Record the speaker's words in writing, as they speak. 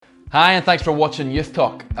Hi, and thanks for watching Youth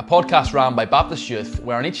Talk, a podcast run by Baptist Youth,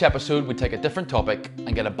 where in each episode we take a different topic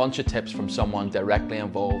and get a bunch of tips from someone directly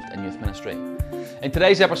involved in youth ministry. In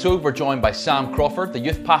today's episode, we're joined by Sam Crawford, the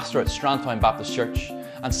youth pastor at Strandtown Baptist Church,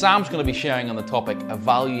 and Sam's going to be sharing on the topic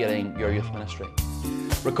evaluating your youth ministry.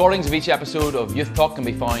 Recordings of each episode of Youth Talk can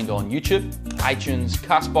be found on YouTube, iTunes,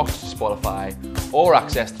 Castbox, Spotify, or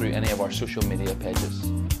accessed through any of our social media pages.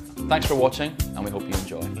 Thanks for watching, and we hope you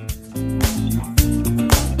enjoy.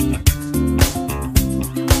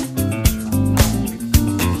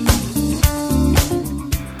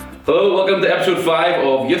 Hello, welcome to episode 5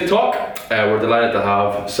 of Youth Talk. We're delighted to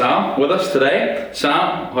have Sam with us today.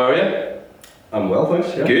 Sam, how are you? I'm well,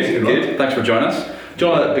 thanks. Yeah. Good. Thanks for joining us. Do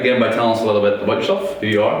you want to begin by telling us a little bit about yourself, who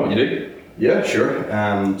you are, what you do? Yeah, sure.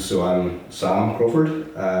 So I'm Sam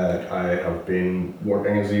Crawford. I have been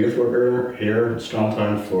working as a youth worker here at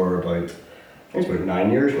Strandtown for about, I think it's about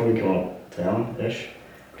 9 years, maybe coming up 10-ish.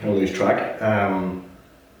 Kind of lose track. I'm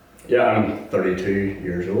 32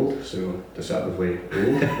 years old, so deceptively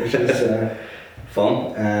old, which is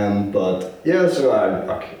fun. I've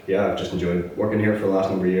just enjoyed working here for the last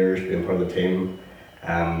number of years, being part of the team.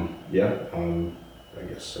 I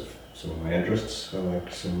guess some of my interests, I like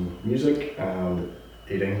some music and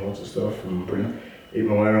eating lots of stuff and eating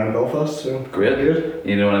my way around Belfast, so great. Good.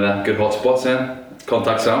 You know one of the good hot spots then?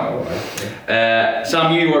 Contact Sam. Oh, right, yeah.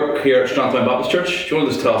 Sam, you work here at Strandtown Baptist Church. Do you want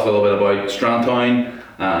to just tell us a little bit about Strandtown,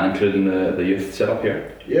 including the youth setup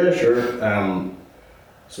here? Yeah, sure.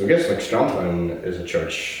 So I guess Strandtown is a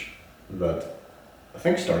church that I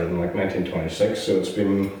think started in 1926, so it's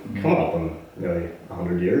been coming up in nearly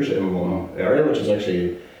 100 years in one area, which is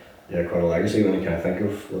actually quite a legacy when you kind of think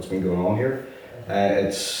of what's been going on here.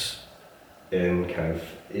 It's in kind of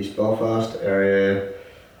East Belfast area,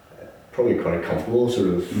 probably quite a comfortable sort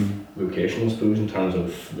of location, I suppose, in terms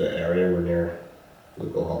of the area. We're near the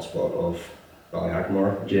local hotspot of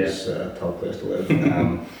Ballyhackamore, which is a top place to live.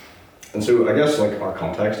 And so I guess our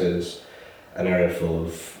context is an area full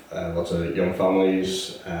of lots of young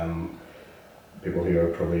families, people who are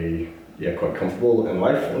probably quite comfortable in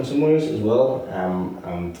life in some ways as well.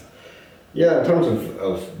 In terms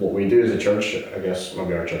of what we do as a church, I guess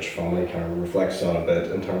maybe our church family kind of reflects that a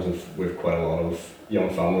bit in terms of we've quite a lot of young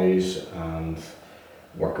families and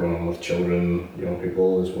work going on with children, young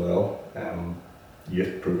people as well.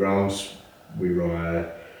 Youth programs, we run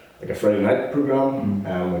a Friday night program,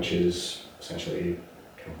 which is essentially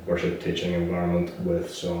kind of worship teaching environment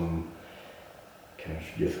with some kind of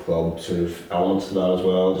youth club sort of elements to that as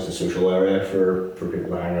well, just a social area for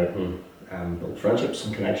people to hang out and build friendships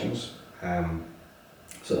and connections.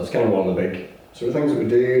 So that's kind of one of the big sort of things that we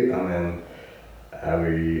do, and then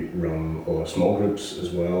we run a lot of small groups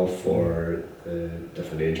as well for the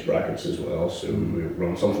different age brackets as well. So we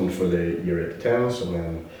run something for the year 8 to 10s, and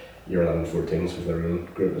then year 11 14s with their own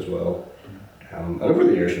group as well. And over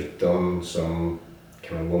the years we've done some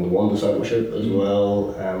kind of one-to-one discipleship as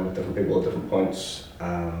well, with different people at different points,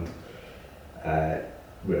 and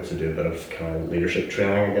we also do a bit of kind of leadership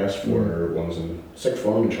training, I guess, for ones in sixth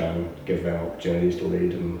form to try and give them opportunities to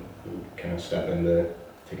lead and kind of step into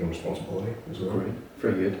taking responsibility as well. Great,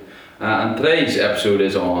 very good. And today's episode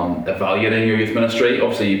is on evaluating your youth ministry.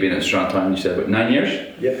 Obviously you've been at Strandtown, you said, about 9 years.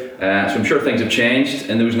 Yeah. So I'm sure things have changed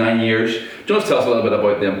in those 9 years. Do you want to tell us a little bit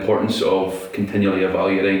about the importance of continually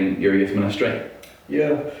evaluating your youth ministry?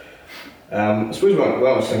 Yeah. I suppose when I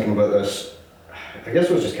was thinking about this, I guess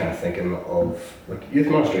I was just kind of thinking of youth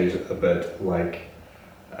ministry is a bit like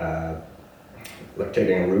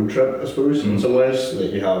taking a road trip, I suppose, in some ways.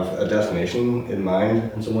 You have a destination in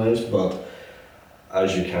mind in some ways, but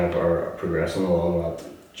as you kind of are progressing along that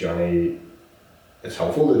journey, it's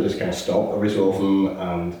helpful to just kind of stop every so often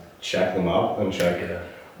and check the map and check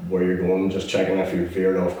where you're going, just checking if you've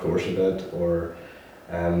veered off course a bit, or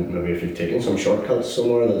maybe if you've taken some shortcuts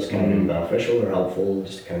somewhere that's kind of been beneficial or helpful,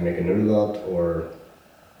 just to kind of make a note of that. Or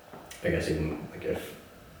I guess even if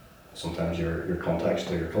sometimes your context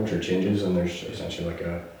or your culture changes and there's essentially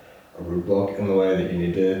a roadblock in the way that you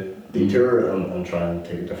need to detour and try and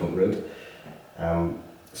take a different route. I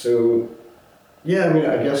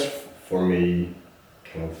guess for me,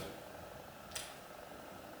 kind of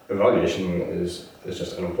evaluation is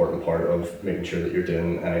just an important part of making sure that you're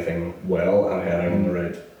doing anything well and heading in the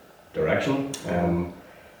right direction.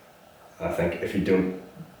 I think if you don't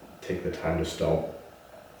take the time to stop,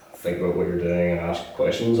 think about what you're doing and ask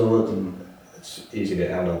questions of it, and it's easy to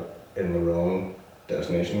end up in the wrong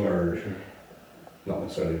destination, or not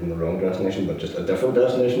necessarily even the wrong destination, but just a different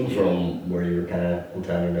destination from where you were kind of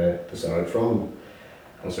intending to set out from.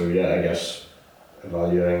 And so I guess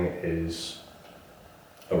evaluating is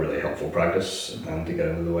a really helpful practice to get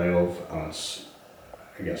into the way of, and it's,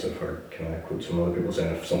 I guess I've heard kind of quotes from other people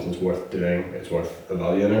saying if something's worth doing, it's worth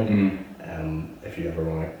evaluating. If you ever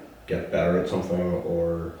want to get better at something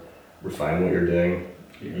or refine what you're doing,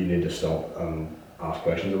 you need to stop and ask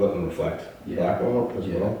questions of it and reflect back on it as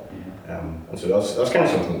well. And so that's kind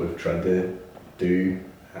of something that we've tried to do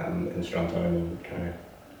in Strandtown and kind of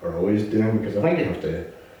are always doing, because I think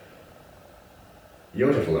you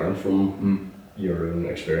always have to learn from your own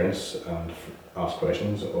experience and ask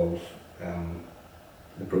questions of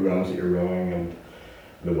the programs that you're running and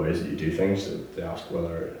the ways that you do things, to ask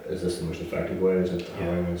whether is this the most effective way, is it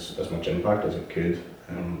having as much impact as it could,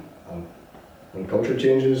 and when culture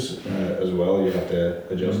changes as well, you have to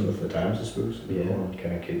adjust with the times, I suppose, and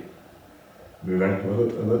kind of keep moving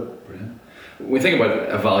with it a bit. Brilliant. When we think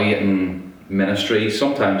about evaluating ministry,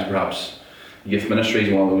 sometimes perhaps youth ministry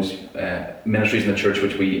is one of those ministries in the church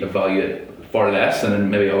which we evaluate far less than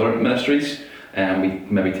in maybe other ministries, and we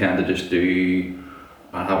maybe tend to just do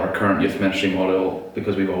and have our current youth ministry model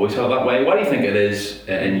because we've always felt that way. Why do you think it is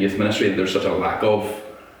in youth ministry that there's such a lack of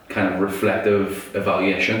kind of reflective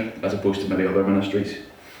evaluation as opposed to maybe other ministries?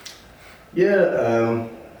 Yeah,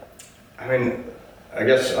 I mean, I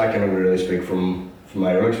guess I can only really speak from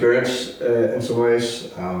my own experience in some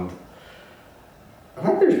ways, and I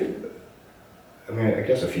think I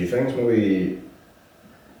guess a few things. Maybe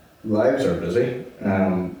lives are busy,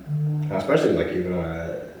 especially like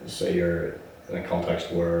even say you're in a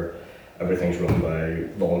context where everything's run by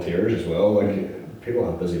volunteers as well. Like people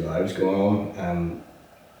have busy lives going on,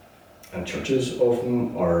 and churches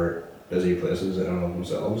often are busy places in and of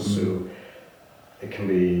themselves. So it can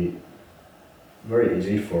be very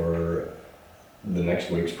easy for the next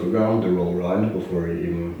week's program to roll around before you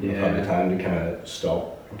even have had the time to kind of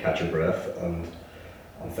stop and catch your breath and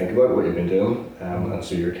think about what you've been doing. And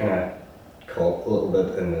so you're kind of caught a little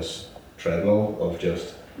bit in this treadmill of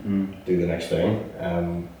just do the next thing.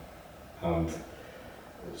 And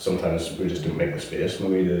sometimes we just don't make the space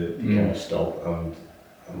maybe to kind of stop and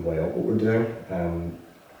weigh up what we're doing.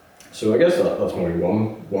 So I guess that's maybe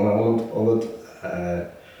one element of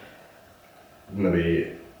it.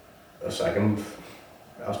 Maybe a second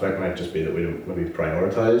aspect might just be that we don't maybe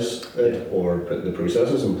prioritise it or put the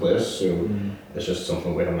processes in place. So it's just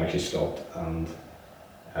something we haven't actually stopped and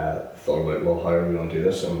thought about, well, how are we going to do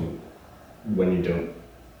this? And when you don't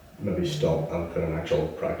maybe stop and put an actual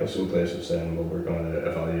practice in place of saying, well, we're going to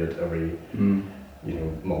evaluate every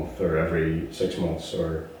month or every 6 months,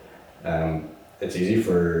 or it's easy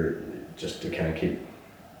for just to kind of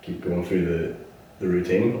keep going through the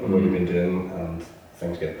routine of what you've been doing, and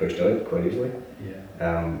things get pushed out quite easily.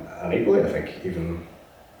 And equally, I think even,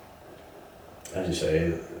 as you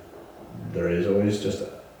say, there is always just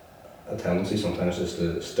a tendency sometimes just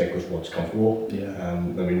to stick with what's comfortable,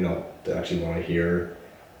 maybe not to actually want to hear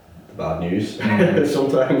the bad news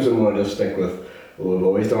sometimes, and want to just stick with, well, we've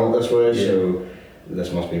always done it this way, so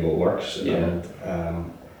this must be what works. And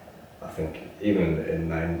I think even in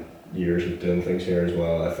 9 years of doing things here as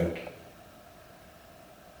well, I think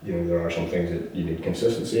there are some things that you need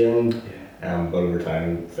consistency in, but over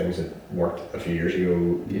time things that worked a few years ago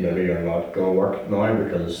maybe are not going to work now,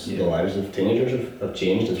 because the lives of teenagers have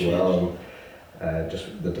changed as well, and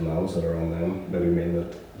just the demands that are on them maybe mean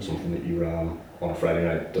that something that you ran on a Friday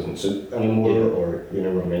night doesn't suit anymore, or you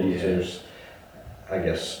know what I mean. There's, I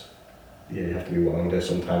guess, you have to be willing to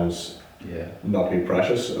sometimes not be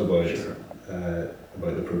precious about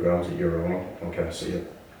the programs that you're running, and kind of see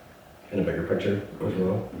it in a bigger picture as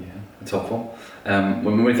well. Yeah, it's helpful.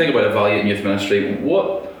 When we think about evaluating youth ministry,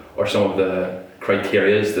 what are some of the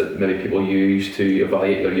criteria that maybe people use to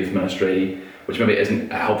evaluate their youth ministry, which maybe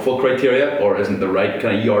isn't a helpful criteria or isn't the right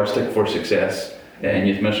kind of yardstick for success in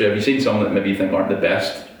youth ministry? Have you seen some that maybe you think aren't the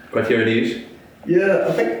best criteria to use? Yeah,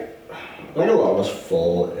 I think a lot of us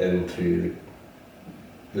fall into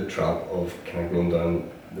the trap of kind of going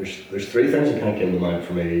down. There's three things that kind of came to mind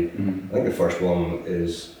for me. I think the first one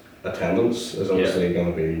is attendance is obviously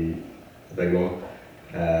going to be a big one.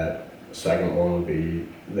 The second one would be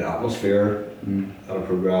the atmosphere at a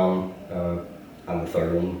programme, and the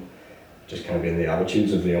third one just kind of being the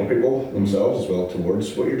attitudes of the young people themselves as well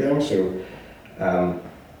towards what you're doing. So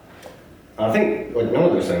I think none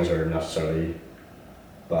of those things are necessarily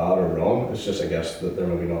bad or wrong. It's just, I guess, that they're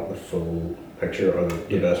maybe not the full picture or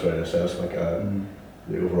the best way to assess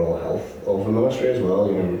the overall health of the ministry as well.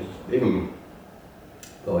 Even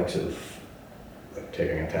the likes of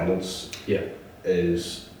taking attendance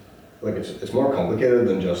is it's more complicated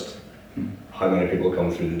than just how many people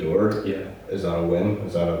come through the door. Is that a win?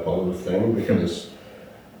 Is that a positive thing? Because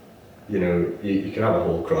you can have a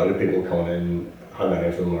whole crowd of people coming in how many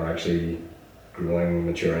of them are actually growing,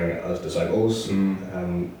 maturing as disciples.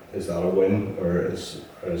 Is that a win, or is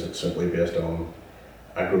it simply based on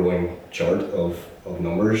a growing chart of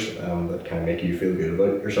numbers that kind of make you feel good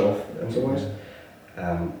about yourself in some ways?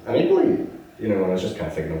 And equally, I was just kind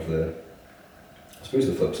of thinking of I suppose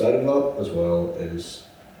the flip side of that as well is,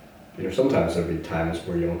 sometimes there'll be times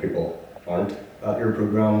where young people aren't at your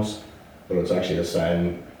programs, but it's actually a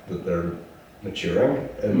sign that they're maturing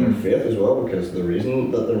in their faith as well, because the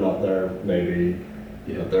reason that they're not there may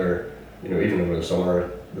be that they're, even over the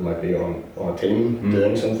summer, they might be on a team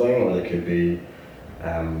doing something, or they could be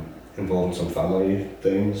involved in some family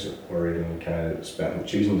things, or even kind of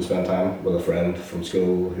choosing to spend time with a friend from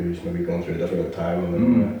school who's maybe going through a difficult time, and they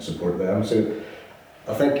want to support them. So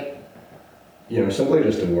I think, simply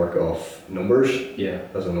just to work off numbers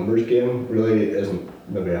as a numbers game really isn't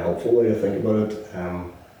maybe a helpful way to think about it.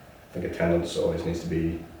 I think attendance always needs to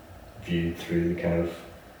be viewed through the kind of,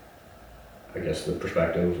 I guess, the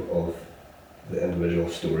perspective of the individual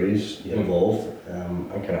stories involved, and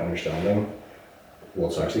kind of understanding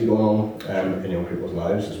what's actually going on in young people's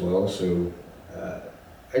lives as well. So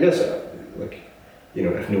I guess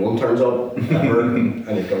if no one turns up ever and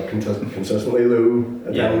you've got consistently low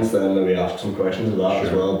attendance, then maybe ask some questions of that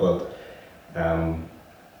as well. But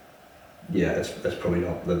it's probably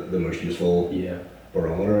not the most useful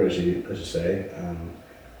barometer, as you say.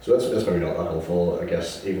 So that's maybe not that helpful. I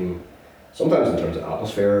guess even sometimes in terms of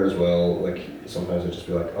atmosphere as well. Like sometimes it just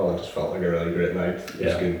be like, oh, it just felt like a really great night.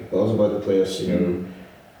 There's good buzz about the place.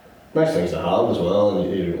 Nice things to have as well, and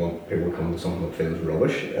you don't want people to come to something that feels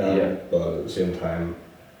rubbish. But at the same time,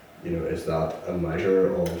 is that a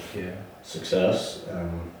measure of success?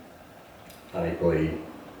 And equally,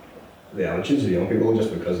 the attitudes of young people,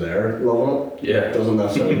 just because they're loving it, doesn't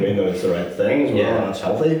necessarily mean that it's the right thing as well, and it's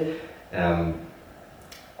healthy.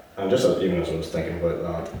 And just even as I was thinking about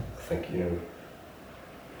that, I think,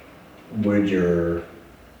 would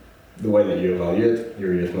the way that you evaluate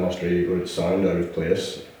your youth ministry, would it sound out of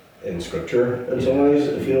place in scripture in some ways,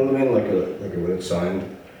 if you know what I mean? Like it would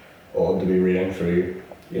sound odd to be reading through,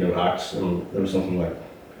 Acts, and there was something like,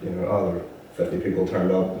 there were 50 people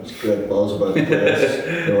turned up, it's great buzz about the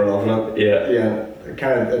place, they were loving it.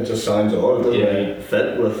 It just sounds odd. It doesn't really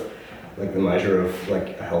fit with like the measure of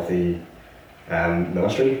like a healthy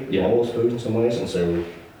ministry model, I suppose, in some ways. And so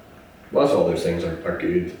whilst all those things are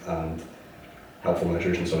good and helpful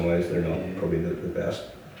measures in some ways, they're not probably the best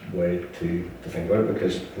way to think about it,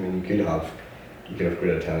 because you could have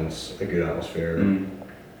great attendance, a good atmosphere,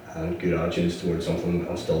 and good attitudes towards something,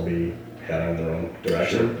 and still be heading in the wrong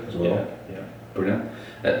direction as well. Yeah, brilliant.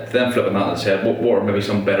 Then flipping that on its head, what are maybe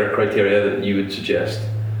some better criteria that you would suggest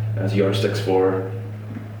as yardsticks for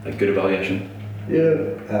a good evaluation?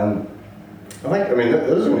 I think,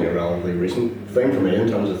 this is only a relatively recent thing for me in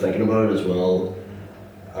terms of thinking about it as well.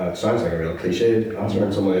 It sounds like a real cliched answer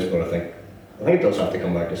in some ways, but I think it does have to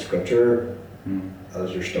come back to scripture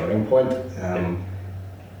as your starting point.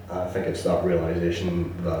 I think it's that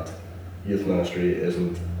realization that youth ministry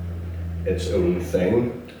isn't its own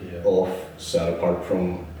thing, off set apart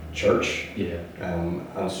from church.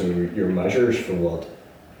 And so your measures for what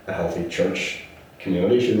a healthy church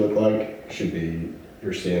community should look like should be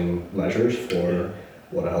your same measures for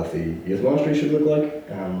what a healthy youth ministry should look like.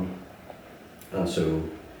 And so,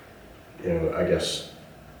 I guess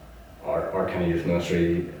our kind of youth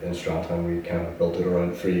ministry in Strandtown, we kind of built it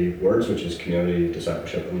around 3 words, which is community,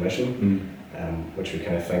 discipleship, and mission, which we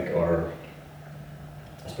kind of think are,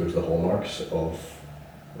 I suppose, the hallmarks of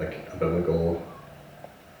like a biblical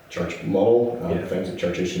church model and things that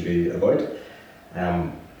churches should be about.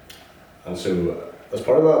 And so as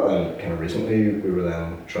part of that, then kind of recently we were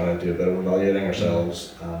then trying to do a bit of evaluating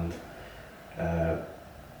ourselves, and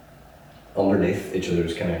underneath each of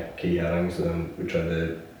those kind of key headings, then we tried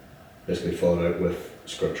to basically fill it out with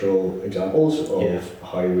scriptural examples of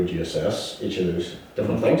how would you assess each of those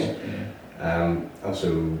different things. And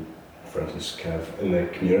so, for instance, kind of in the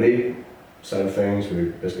community side of things, we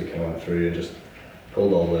basically kind of went through and just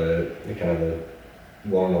pulled all the kind of the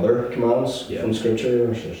one another commands from scripture,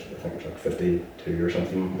 which is, I think it's like 52 or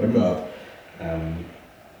something like that.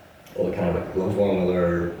 All the kind of like love one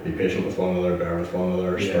another, be patient with one another, bear with one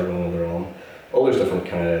another, spur one another on. All those different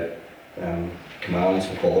kind of commands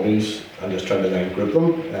and qualities, and just tried to then group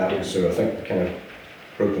them. So I think I kind of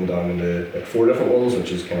broke them down into like 4 different ones,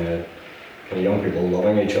 which is kind of young people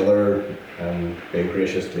loving each other, being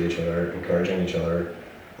gracious to each other, encouraging each other,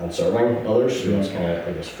 and serving others. So that's kind of,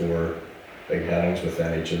 I guess, 4 big headings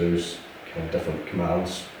within each of those kind of different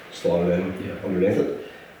commands slotted in underneath it.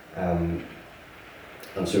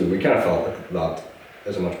 And so we kind of felt like that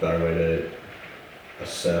is a much better way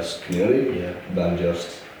assess community Yeah. than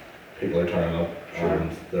just people are turning up Sure.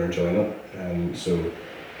 and they're enjoying it. And so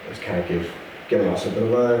it's kind of giving us a bit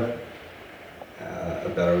of a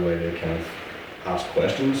better way to kind of ask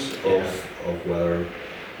questions of whether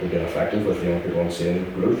we're being effective with young people and seeing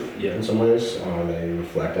growth Yeah. in some ways. And are they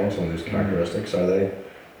reflecting some of those characteristics? Are they,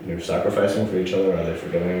 sacrificing for each other? Are they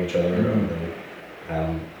forgiving each other? Are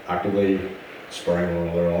they actively spurring one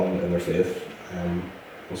another on in their faith? And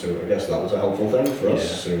so I guess that was a helpful thing for us.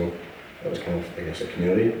 Yeah. So that was kind of, I guess, a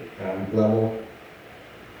community level.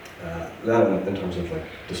 Then in terms of like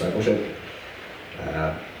discipleship,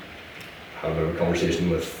 had a bit of a conversation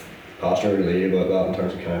with Pastor Lee about that in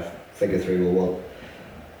terms of kind of thinking through, well,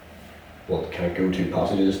 what kind of go-to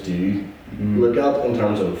passages do you look at in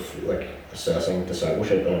terms of like assessing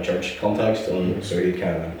discipleship in a church context? And so he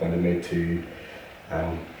kind of then pointed me to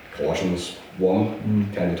Colossians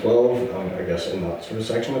 1, 10 to 12, and I guess in that sort of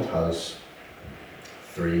section it has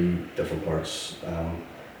 3 different parts,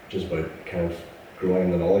 which is about kind of growing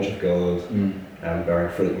in the knowledge of God,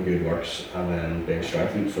 bearing fruit in good works, and then being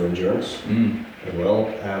strengthened for endurance as well,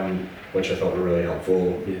 which I thought were really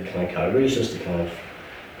helpful kind of categories just to kind of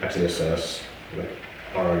actually assess like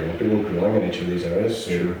are our young people growing in each of these areas.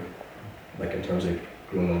 So like in terms of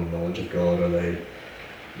growing in the knowledge of God, are they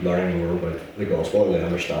learning more about the gospel? Are they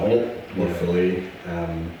understanding it more fully?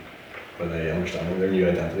 Are they understanding their new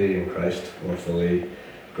identity in Christ more fully,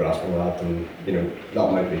 grasping that? And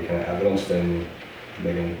that might be kind of evidenced in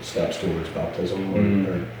making steps towards baptism, or kind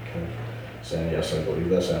of saying, yes, I believe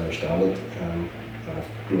this, I understand it, I've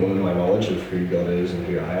grown in my knowledge of who God is and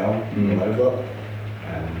who I am in light of that.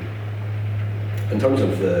 In terms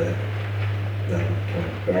of the kind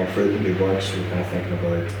of bearing fruit in good works, we're kind of thinking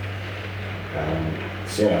about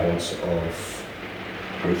seeing evidence of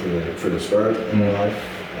growth of the fruit of the Spirit in their life,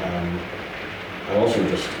 and also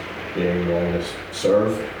just being willing to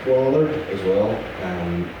serve one another as well,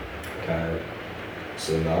 kind of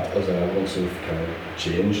seeing that as an evidence of kind of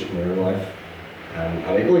change in their life,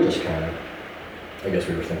 and equally just kind of, I guess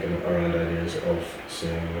we were thinking around ideas of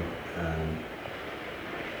seeing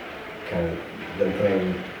kind of them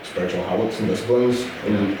putting spiritual habits and disciplines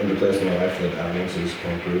into place in their life that evidences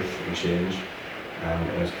kind of growth and change,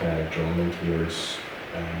 and is kind of drawn them towards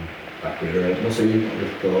that greater intimacy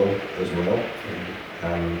with God as well.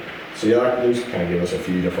 So yeah, these kind of gave us a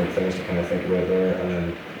few different things to kind of think about there, and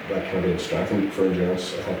then that kind of being strengthened for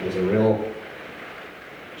endurance, I think, is a real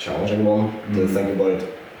challenging one to think about,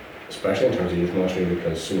 especially in terms of youth ministry,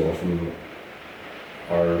 because so often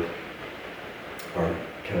our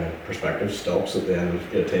kind of perspective stops at the end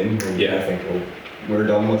of 18, and I think, well, we're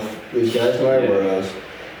done with these guys now, whereas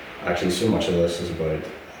actually so much of this is about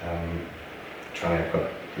trying to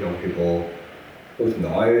equip young people both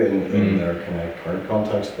now in their kind of current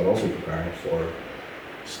context, but also preparing for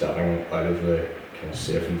stepping out of the kind of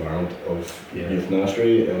safe environment of youth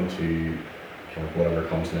ministry into kind of whatever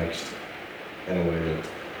comes next in a way that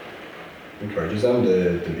encourages them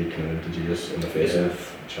to be committed to Jesus in the face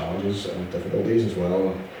of challenges and difficulties as well.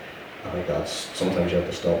 And I think that's sometimes you have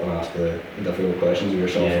to stop and ask the difficult questions of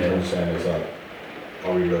yourself in terms of saying,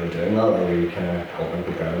 are we really doing that? Are we kind of helping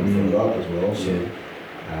prepare them for that as well? So,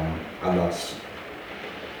 and that's,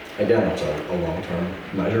 again, that's a long-term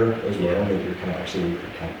measure as well, that you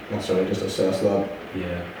can't necessarily just assess that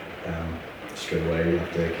straight away. You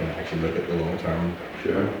have to kind of actually look at the long-term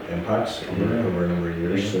impacts over a number of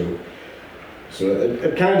years. So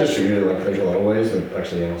it kind of just shows you like there's a lot of ways that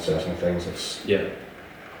actually in assessing things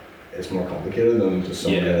it's more complicated than just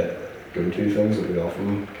some of the go-to things that we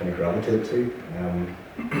often kind of gravitate to.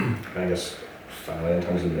 I guess finally in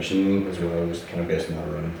terms of mission as well, just kind of basing that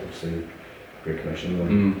around obviously Great Commission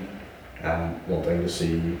and wanting to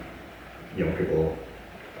see young people,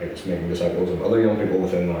 I guess, making disciples of other young people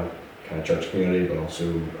within our kind of church community, but also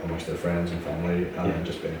amongst their friends and family, and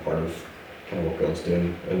just being part of kind of what God's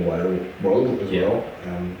doing in the wider world as well.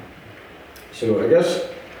 So I guess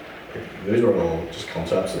those were all just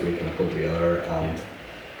concepts that we kind of put together, and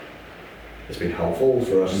it's been helpful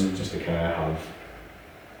for us just to kind of have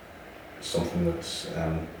something that's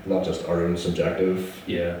not just our own subjective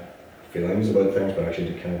feelings about things, but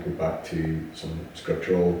actually to kind of go back to some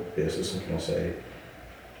scriptural basis and kind of say,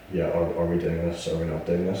 are we doing this, are we not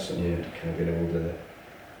doing this, and kind of being able to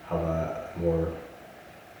have a more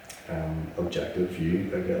objective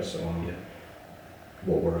view, I guess, on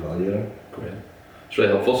what we're evaluating. Great. It's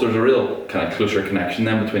really helpful. So there's a real kind of closer connection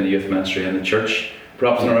then between the youth ministry and the church,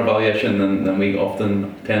 perhaps in our evaluation than we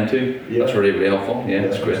often tend to. That's really, really helpful.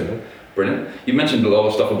 That's great. Absolutely. Brilliant. You mentioned a lot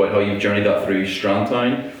of stuff about how you've journeyed that through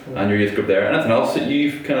Strandtown and your youth group there. Anything else that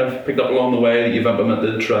you've kind of picked up along the way that you've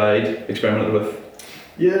implemented, tried, experimented with?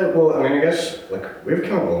 Yeah, well, I mean, I guess like we've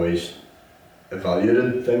kind of always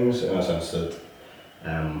evaluated things in a sense that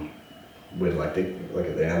we'd like to, like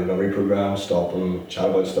at the end of every programme, stop and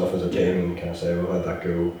chat about stuff as a team and kind of say, well, how'd that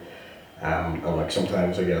go? And like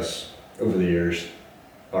sometimes, I guess, over the years,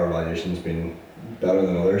 our evaluation's been better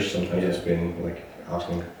than others. Sometimes it's been like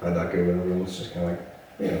asking how'd that go, and everyone's just kind of like,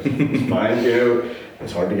 it's fine,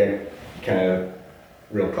 it's hard to get kind of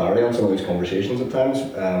real clarity on some of these conversations at times.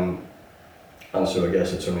 And so I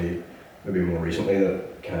guess it's only maybe more recently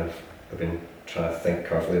that kind of I've been trying to think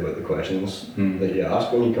carefully about the questions that you ask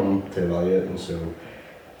when you come to evaluate. And so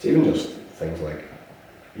it's even just things like,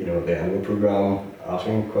 at the end of the programme,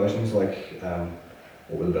 asking questions like,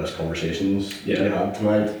 what were the best conversations you had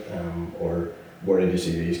tonight? Or where did you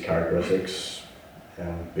see these characteristics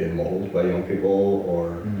being modelled by young people,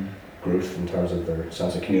 or growth in terms of their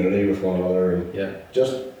sense of community with one another? And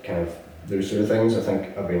just kind of those sort of things I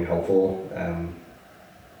think have been helpful.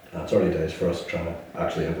 It's early days for us trying to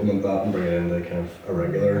actually implement that and bring it into kind of a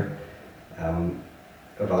regular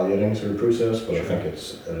evaluating sort of process, but I think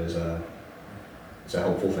it's a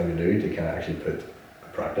helpful thing to do, to kind of actually put a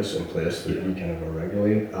practice in place that you kind of are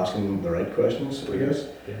regularly asking the right questions, I guess.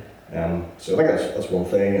 So I think that's one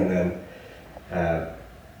thing. And then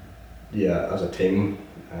as a team,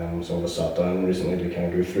 some of us sat down recently to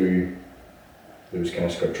kind of go through those kind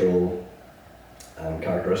of scriptural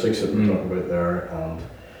characteristics that we're talking about there,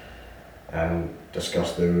 and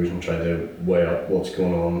discuss those and try to weigh up what's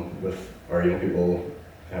going on with our young people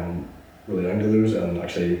relating to those. And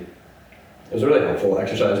actually it was a really helpful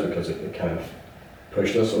exercise because it kind of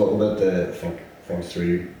pushed us a little bit to think things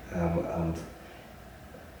through, and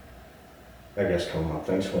I guess come at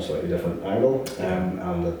things from a slightly different angle,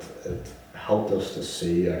 and it helped us to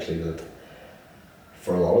see actually that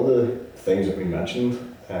for a lot of the things that we mentioned,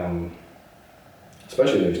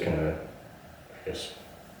 especially those kind of, I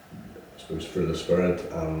suppose, fruit of the Spirit,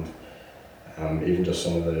 and even just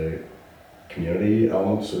some of the community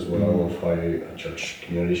elements as well, of how a church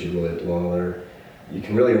community should relate to one another, you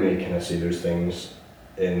can really only kind of see those things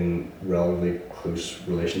in relatively close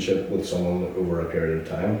relationship with someone over a period of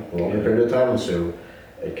time, a longer period of time. And so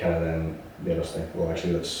it kind of then made us think, well,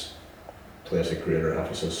 actually let's place a greater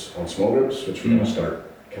emphasis on small groups, which we're going to start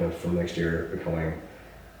kind of from next year becoming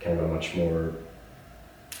kind of a much more,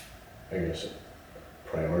 I guess,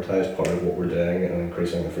 prioritised part of what we're doing, and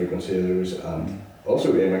increasing the frequency of those, and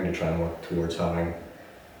also aiming to try and work towards having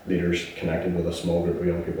leaders connected with a small group of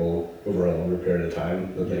young people over a longer period of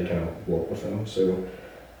time, that they kind of work with them. So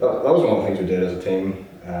that was one of the things we did as a team.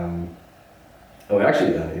 And we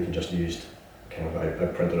actually then even just used kind of, I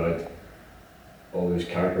printed out all those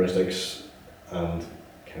characteristics and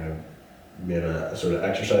kind of made a sort of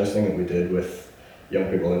exercise thing that we did with young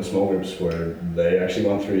people in small groups, where they actually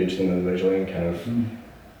went through each of them individually and kind of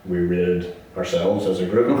we rated ourselves as a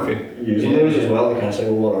group using those as well to kind of say,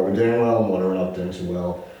 well, what are we doing well and what are we not doing so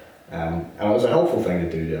well. And it was a helpful thing to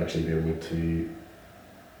do, to actually be able to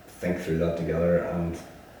think through that together, and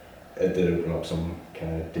it did open up some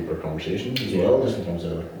kind of deeper conversations as well, just in terms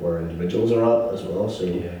of where individuals are at as well. So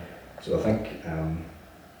I think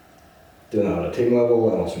doing that at a team level,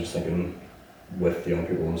 and also just thinking with the young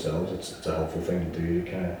people themselves, it's a helpful thing to do, to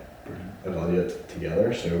kind of evaluate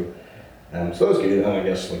together. So that was good, and I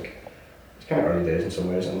guess like it's kind of early days in some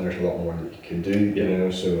ways, and there's a lot more that you could do,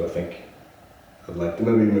 so I think I'd like to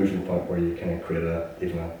maybe move to the point where you kind of create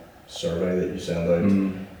even a survey that you send out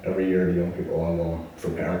every year to young people, and one for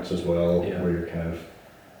parents as well, where you're kind of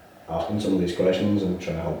asking some of these questions and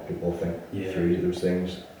trying to help people think through those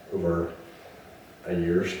things over a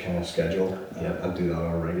year's kind of schedule, and do that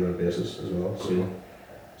on a regular basis as well.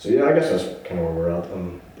 So yeah, I guess that's kind of where we're at,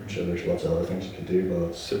 and I'm sure there's lots of other things you could do, but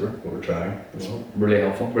that's super what we're trying. Really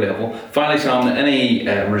helpful, really helpful. Finally, Sam, any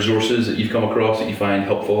resources that you've come across that you find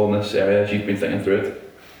helpful in this area as you've been thinking through it?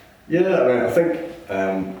 Yeah, I mean, I think it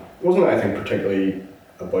wasn't anything particularly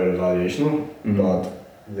about evaluation, but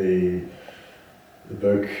the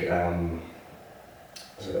book, I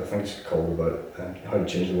think it's called about How to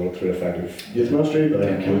Change the World Through Effective Youth Ministry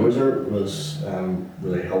by Kim Moser, was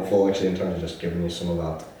really helpful actually, in terms of just giving you some of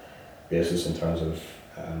that basis in terms of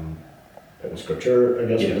putting scripture, I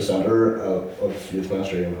guess, at the centre of youth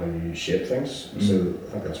ministry and how you shape things. So I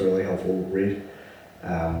think that's a really helpful read.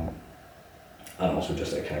 And also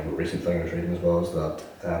just a kind of a recent thing I was reading as well is that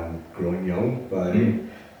Growing Young by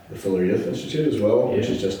the Fuller Youth Institute as well, which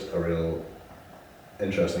is just a real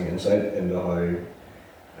interesting insight into how,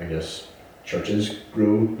 I guess, churches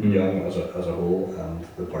grow young as a whole, and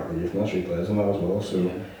the part that youth ministry plays in that as well.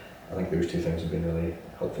 So I think those two things have been really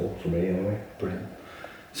helpful for me anyway. Brilliant.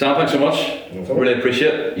 Sam, thanks so much. Really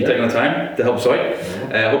appreciate you taking the time to help us out.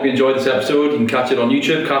 I hope you enjoyed this episode. You can catch it on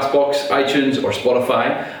YouTube, Castbox, iTunes, or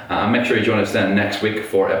Spotify. Make sure you join us then next week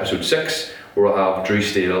for episode 6, where we'll have Drew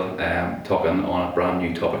Steele talking on a brand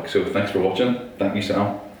new topic. So thanks for watching. Thank you,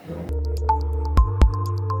 Sam.